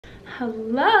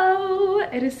Hello,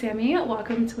 it is Sammy.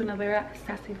 Welcome to another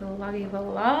sassy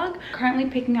vlog. Currently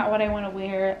picking out what I want to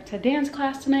wear to dance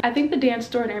class tonight. I think the dance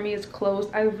store near me is closed.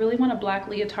 I really want a black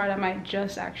leotard. I might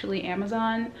just actually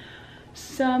Amazon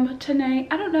some tonight.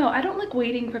 I don't know, I don't like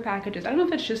waiting for packages. I don't know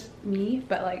if it's just me,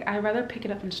 but like I'd rather pick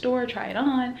it up in store, try it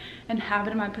on, and have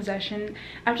it in my possession.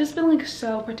 I've just been like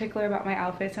so particular about my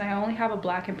outfits, and I only have a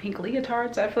black and pink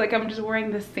leotard, so I feel like I'm just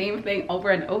wearing the same thing over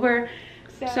and over.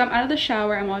 So I'm out of the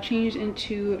shower. I'm all changed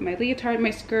into my leotard, my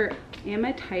skirt, and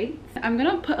my tights. I'm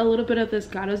gonna put a little bit of this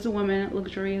grwm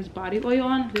luxurious body oil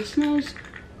on. This smells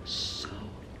so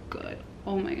good.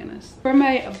 Oh my goodness. For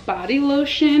my body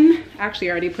lotion, actually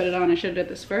I already put it on. I should have did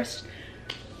this first.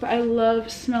 But I love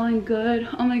smelling good.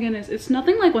 Oh my goodness. It's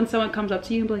nothing like when someone comes up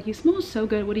to you and be like, you smell so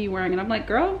good, what are you wearing? And I'm like,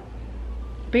 girl,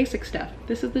 basic stuff.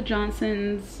 This is the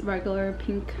Johnson's regular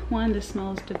pink one. This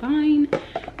smells divine.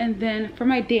 And then for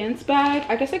my dance bag,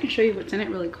 I guess I can show you what's in it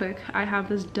really quick. I have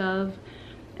this Dove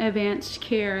Advanced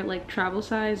Care like travel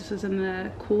size. This is in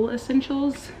the Cool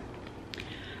Essentials.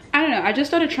 I don't know, I just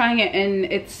started trying it and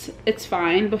it's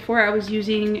fine. Before I was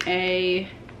using a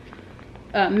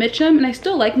Mitchum, and I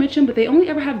still like Mitchum, but they only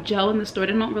ever have gel in the store.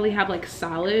 They don't really have like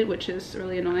solid, which is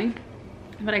really annoying.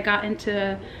 But I got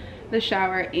into the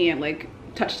shower and like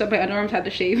touched up my underarms, had to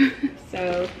shave.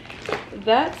 So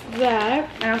that's that.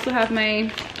 I also have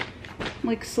my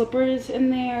like slippers in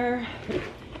there.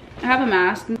 I have a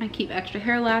mask. I keep extra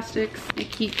hair elastics. I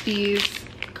keep these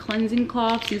cleansing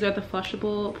cloths. These are the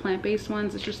flushable plant-based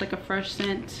ones. It's just like a fresh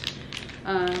scent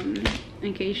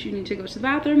in case you need to go to the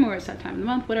bathroom or it's that time of the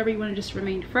month, whatever you want to just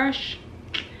remain fresh.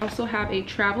 I also have a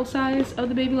travel size of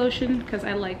the baby lotion because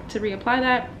I like to reapply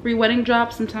that. Re-wetting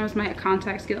drops. Sometimes my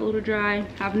contacts get a little dry.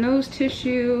 Have nose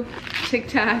tissue, Tic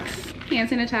Tacs, hand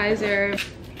sanitizer,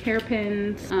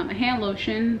 hairpins, a hand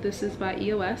lotion. This is by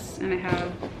EOS, and I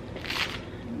have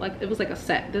like, it was like a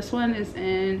set. This one is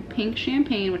in pink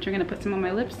champagne, which I'm gonna put some on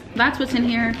my lips. That's what's in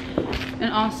here.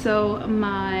 And also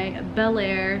my Bel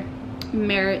Air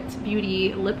Merit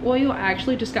Beauty lip oil. I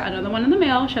actually just got another one in the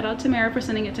mail. Shout out to Mara for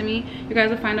sending it to me. You guys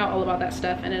will find out all about that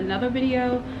stuff in another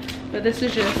video, but this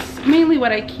is just mainly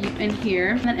what I keep in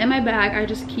here. And then in my bag I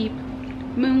just keep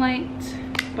Moonlight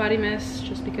body mist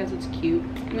just because it's cute.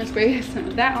 I'm gonna spray some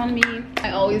of that on me.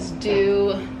 I always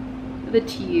do the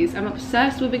teas. I'm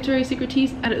obsessed with Victoria's Secret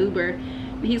teas at Uber,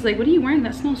 and he's like, what are you wearing?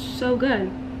 That smells so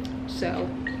good. So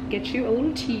get you a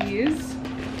little tease.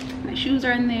 My shoes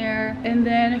are in there. And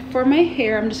then for my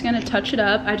hair, I'm just gonna touch it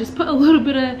up. I just put a little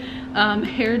bit of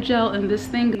hair gel in this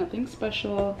thing, nothing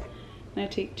special. And I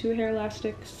take 2 hair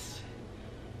elastics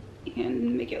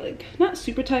and make it like not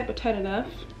super tight, but tight enough.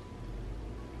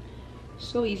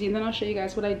 So easy. And then I'll show you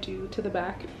guys what I do to the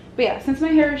back. But yeah, since my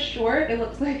hair is short, it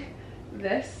looks like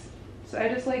this. So I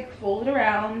just like fold it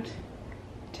around,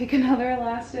 take another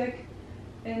elastic,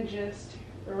 and just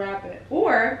wrap it.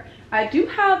 Or I do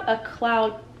have a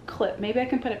cloud clip. Maybe I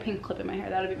can put a pink clip in my hair.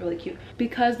 That would be really cute.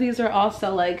 Because these are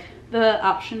also like the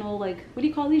optional, like, what do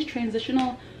you call these?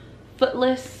 Transitional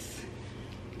footless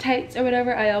tights or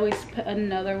whatever. I always put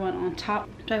another one on top.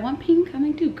 Do I want pink? I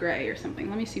might do gray or something.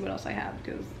 Let me see what else I have,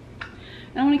 because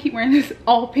I don't want to keep wearing this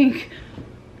all pink.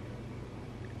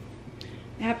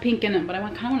 They have pink in them, but I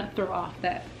kind of want to throw off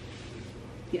that.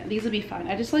 Yeah, these will be fine.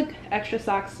 I just like extra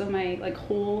socks so my like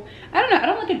whole, I don't know, I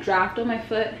don't like a draft on my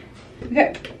foot.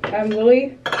 Okay, I'm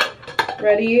really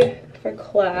ready for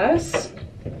class.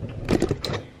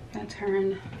 I'm gonna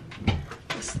turn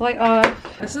this light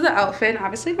off. This is the outfit.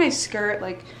 Obviously my skirt,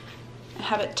 like, I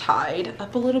have it tied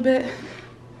up a little bit.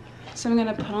 So I'm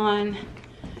gonna put on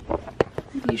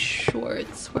these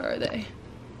shorts. Where are they?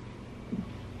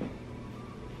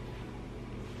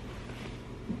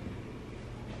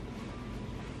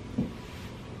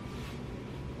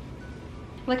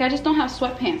 Like, I just don't have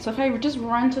sweatpants. So if I just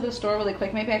run to the store really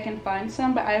quick, maybe I can find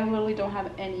some, but I literally don't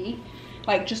have any,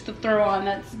 like, just to throw on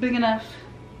that's big enough.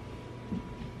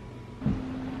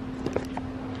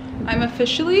 I'm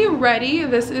officially ready.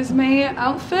 This is my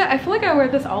outfit. I feel like I wear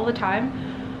this all the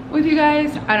time with you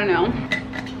guys. I don't know.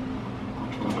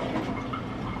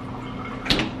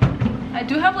 I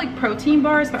do have like protein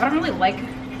bars, but I don't really like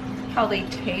how they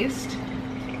taste.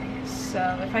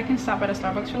 So if I can stop at a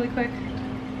Starbucks really quick.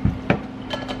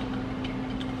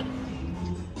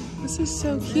 This is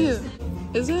so cute.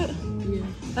 Is it? Yeah.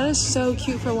 That is so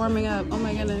cute for warming up. Oh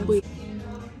my goodness. Wait.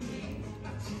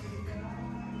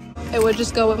 It would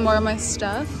just go with more of my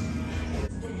stuff.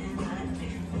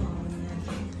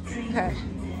 Okay.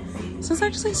 This is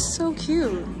actually so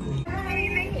cute.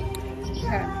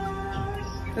 Okay.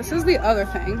 This is the other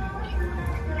thing.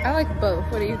 I like both.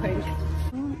 What do you think?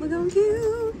 Oh, look how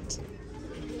cute.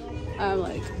 I'm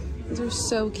like These are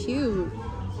so cute.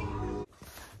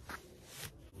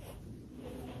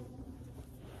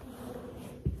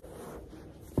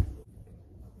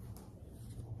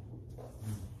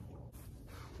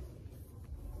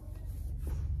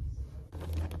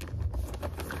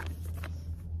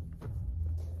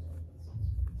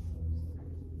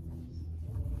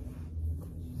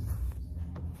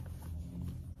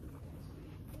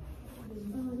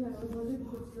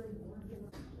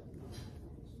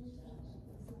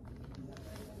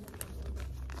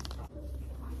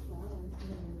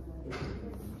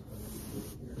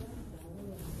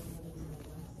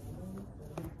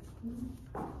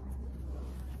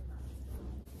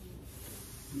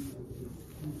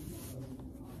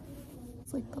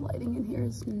 It's like the lighting in here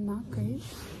is not great.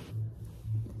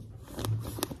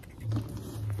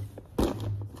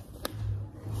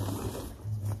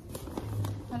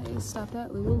 I stopped at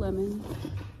Lululemon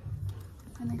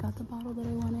and I got the bottle that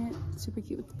I wanted. It's super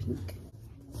cute with the pink.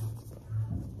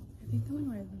 I think I want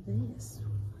to wear this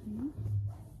one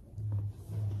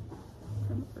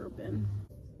from Urban.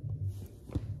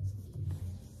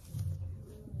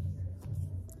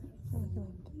 I like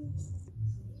this.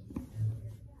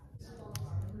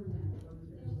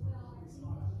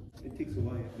 It takes a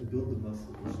while. You have to build the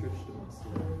muscle or stretch the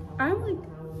muscle. I'm like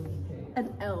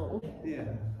an L. Yeah.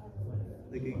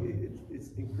 Like it's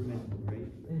incremental,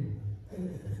 right?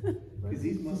 Because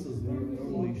these muscles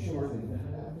normally shorten.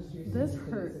 This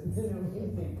hurts.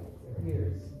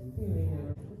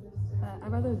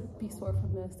 I'd rather be sore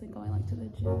from this than going like to the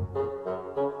gym.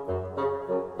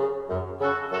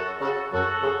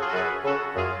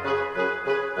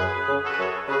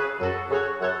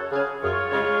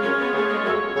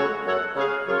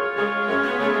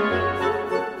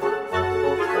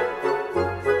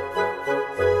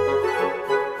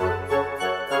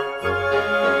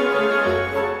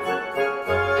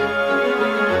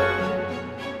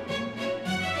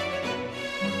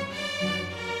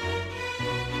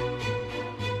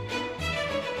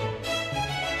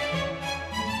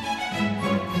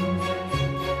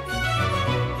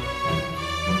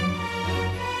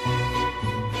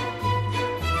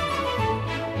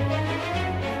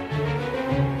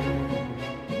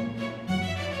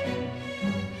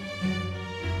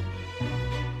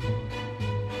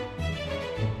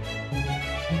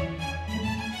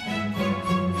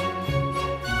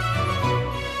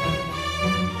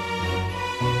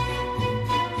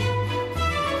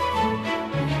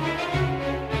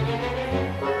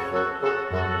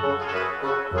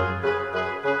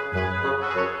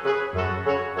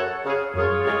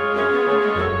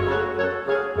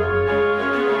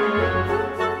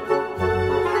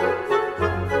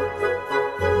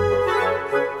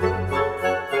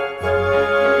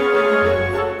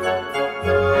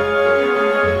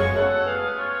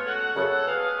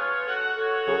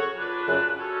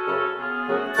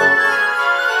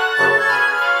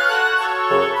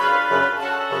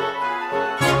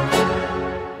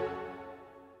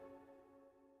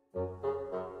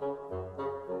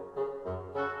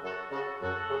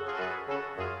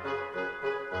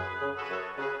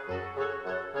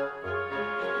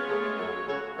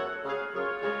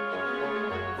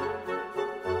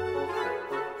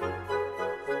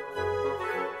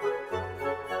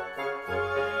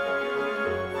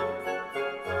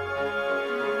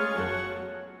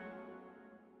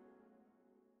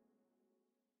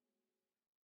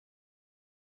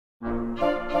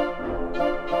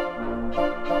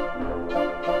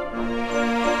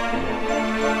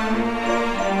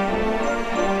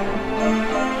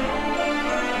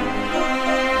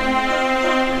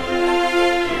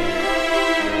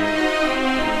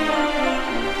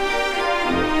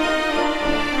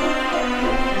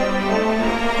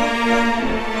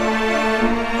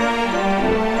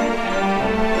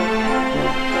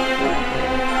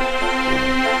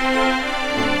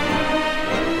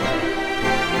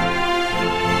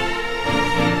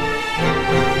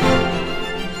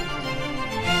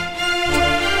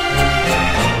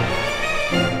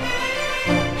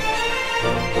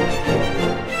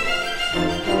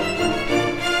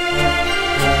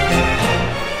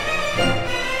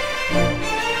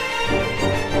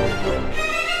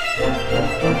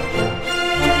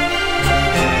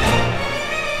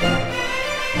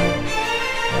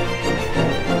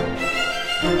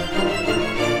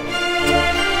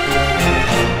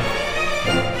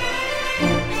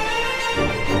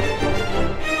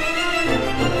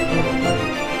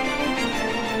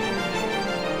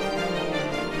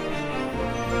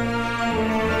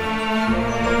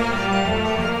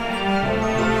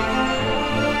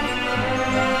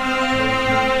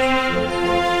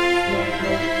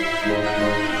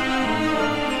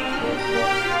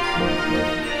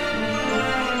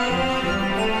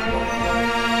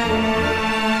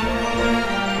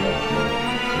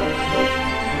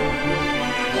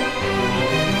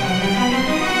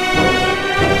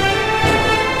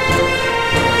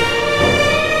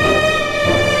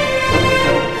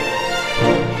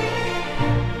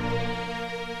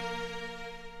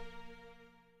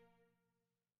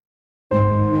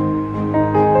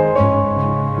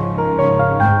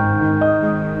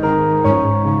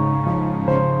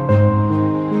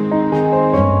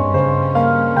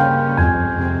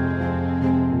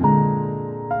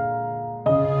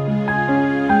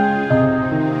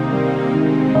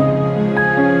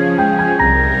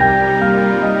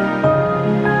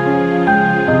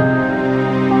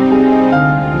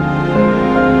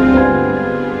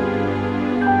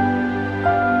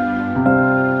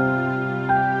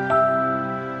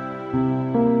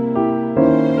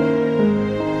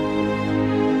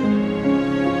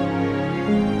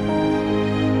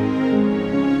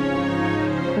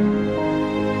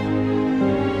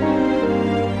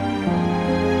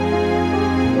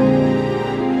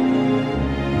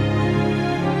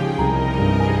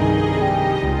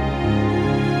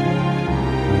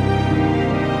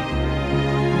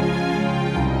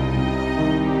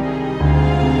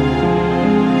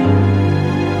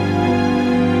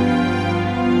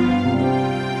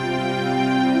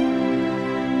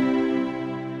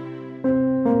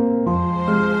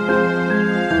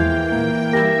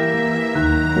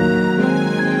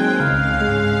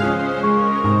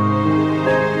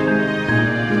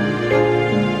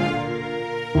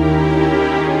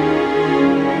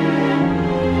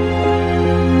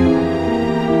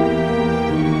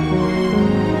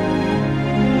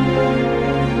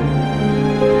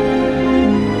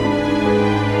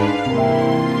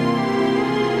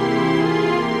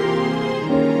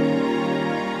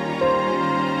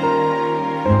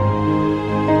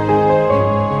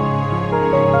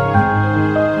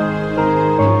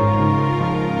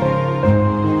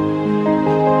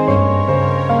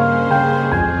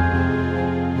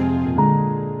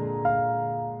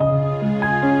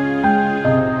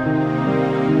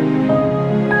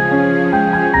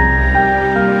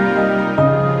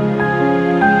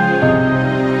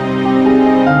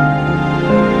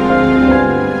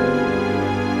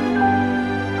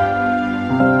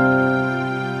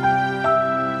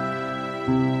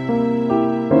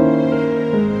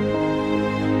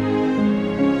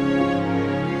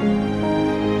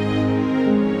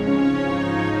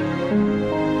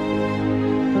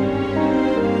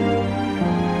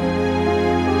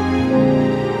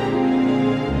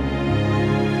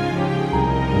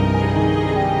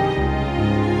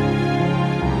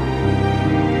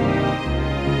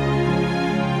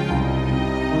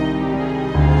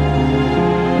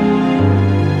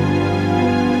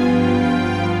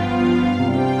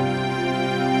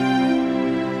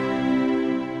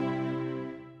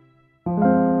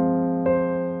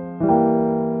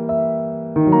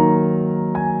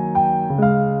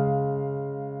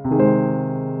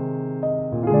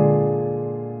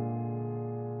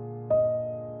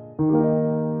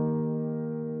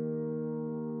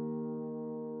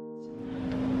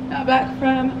 Now back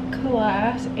from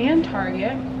class and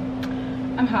Target.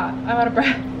 I'm hot, I'm out of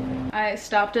breath. I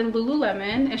stopped in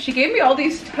Lululemon and she gave me all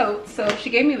these totes. So she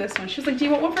gave me this one. She was like, do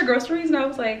you want one for groceries? And I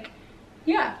was like,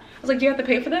 yeah. I was like, do you have to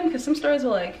pay for them? Because some stores are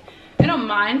like, I don't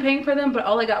mind paying for them, but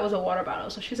all I got was a water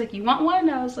bottle. So she's like, you want one?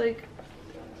 And I was like,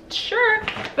 sure.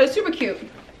 But it's super cute.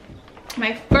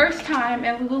 My first time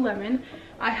at Lululemon.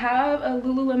 I have a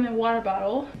Lululemon water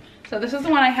bottle. So this is the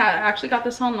one I had. I actually got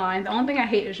this online. The only thing I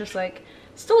hate is just like,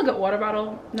 still a good water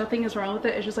bottle. Nothing is wrong with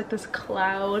it. It's just like this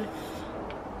cloud.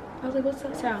 I was like, what's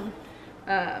that sound?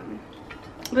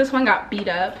 This one got beat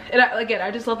up. And again, I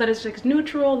just love that it's like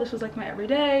neutral. This was like my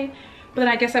everyday. But then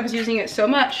I guess I was using it so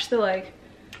much the like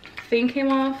thing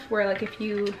came off where like if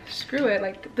you screw it,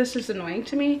 like this is annoying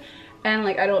to me. And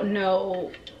like I don't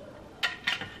know.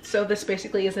 So this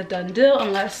basically is a done deal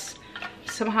unless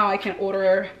somehow I can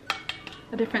order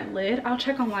a different lid. I'll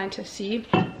check online to see.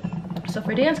 So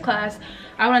for dance class,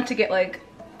 I wanted to get like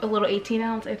a little 18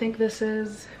 ounce. I think this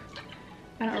is,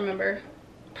 I don't remember,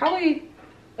 probably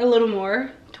a little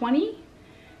more, 20,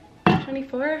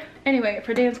 24. Anyway,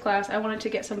 for dance class, I wanted to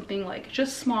get something like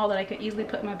just small that I could easily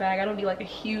put in my bag. I don't need like a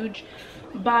huge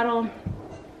bottle.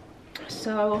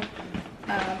 So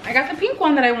I got the pink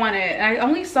one that I wanted. I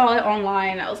only saw it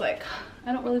online. I was like,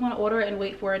 I don't really want to order it and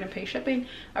wait for it and pay shipping.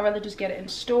 I'd rather just get it in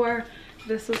store.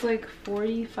 This was like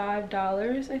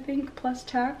 $45, I think, plus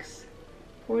tax.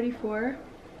 44.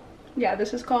 Yeah,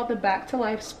 this is called the Back to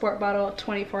Life Sport Bottle,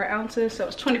 24 ounces. So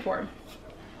it's 24.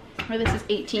 Or this is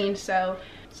 18. So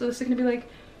this is gonna be like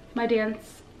my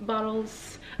dance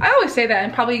bottles. I always say that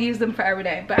and probably use them for every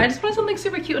day, but I just want something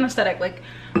super cute and aesthetic. Like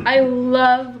I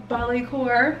love ballet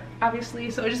core, obviously,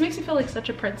 so it just makes me feel like such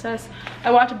a princess. I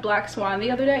watched Black Swan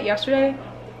yesterday.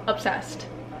 Obsessed.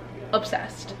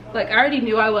 Like I already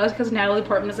knew I was because Natalie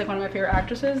Portman is like one of my favorite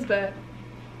actresses, but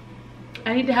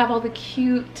I need to have all the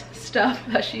cute stuff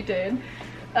that she did.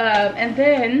 And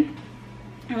then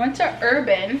I went to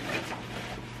Urban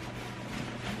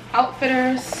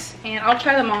Outfitters and I'll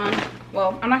try them on.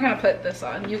 Well, I'm not gonna put this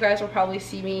on. You guys will probably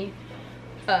see me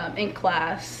in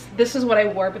class. This is what I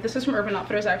wore, but this is from Urban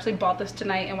Outfitters. I actually bought this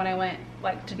tonight, and when I went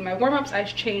like to do my warm-ups, I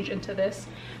changed into this.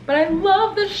 But I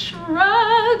love the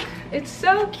shrug. It's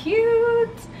so cute.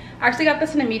 I actually got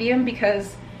this in a medium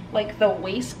because like the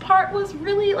waist part was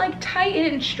really like tight. It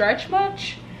didn't stretch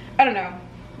much. I don't know.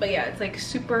 But yeah, it's like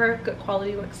super good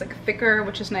quality. Looks like thicker,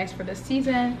 which is nice for this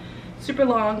season. Super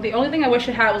long. The only thing I wish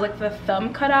it had was like the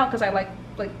thumb cutout because I like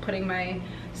putting my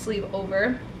sleeve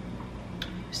over.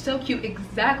 So cute.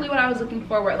 Exactly what I was looking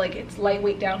for, where like it's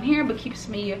lightweight down here but keeps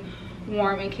me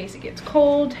warm in case it gets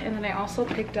cold. And then I also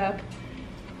picked up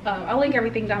I'll link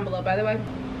everything down below, by the way.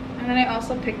 And then I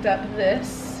also picked up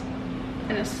this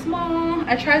in a small.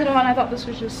 I tried it on. I thought this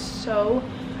was just so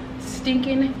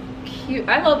stinking cute.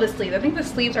 I love the sleeves. I think the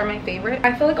sleeves are my favorite.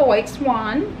 I feel like a white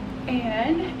swan,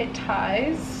 and it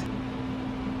ties.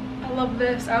 I love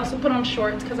this. I also put on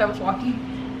shorts because I was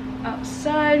walking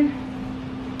outside.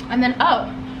 And then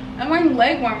I'm wearing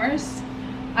leg warmers.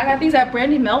 I got these at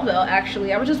Brandy Melville.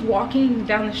 Actually, I was just walking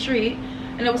down the street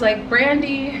and it was like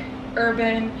Brandy,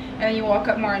 Urban, and then you walk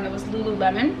up more and it was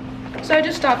Lululemon. So I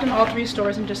just stopped in all three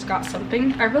stores and just got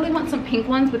something. I really want some pink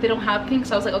ones, but they don't have pink,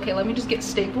 so I was like, okay, let me just get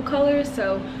staple colors.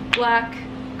 So black,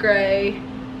 gray.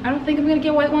 I don't think I'm gonna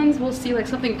get white ones. We'll see, like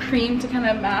something cream to kind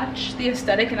of match the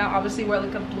aesthetic. And I'll obviously wear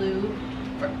like a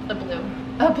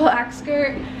black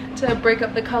skirt to break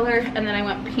up the color. And then I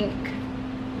went pink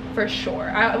for sure.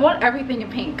 I want everything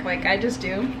in pink, like I just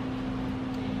do.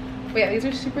 But yeah, these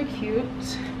are super cute.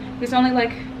 These are only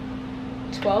like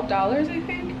 $12, I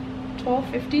think,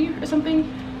 $12.50 or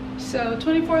something. So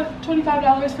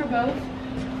 $25 for both.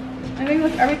 I think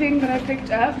that's everything that I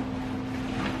picked up.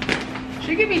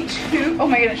 She gave me two. Oh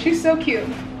my goodness, she's so cute.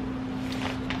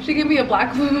 She gave me a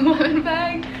black Lululemon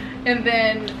bag and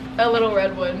then a little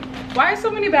red one. Why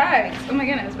so many bags? Oh my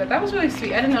goodness, but that was really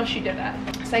sweet. I didn't know she did that.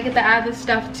 So I get to add this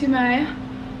stuff to my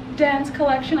dance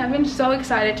collection. I've been so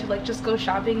excited to like just go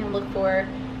shopping and look for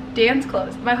dance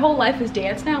clothes. My whole life is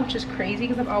dance now, which is crazy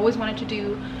because I've always wanted to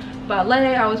do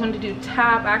ballet. I always wanted to do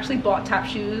tap. I actually bought tap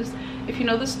shoes. If you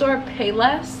know the store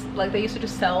Payless, like they used to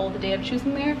just sell the dance shoes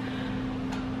in there.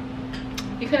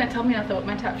 You couldn't tell me nothing with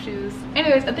my tap shoes.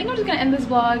 Anyways, I think I'm just gonna end this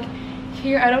vlog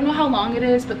here. I don't know how long it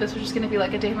is, but this was just gonna be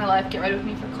like a day of my life. Get ready with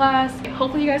me for class.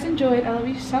 Hopefully you guys enjoyed. I love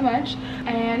you so much.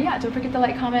 And yeah, don't forget to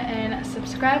like, comment, and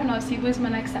subscribe, and I'll see you guys in my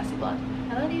next sassy vlog.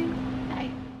 I love you.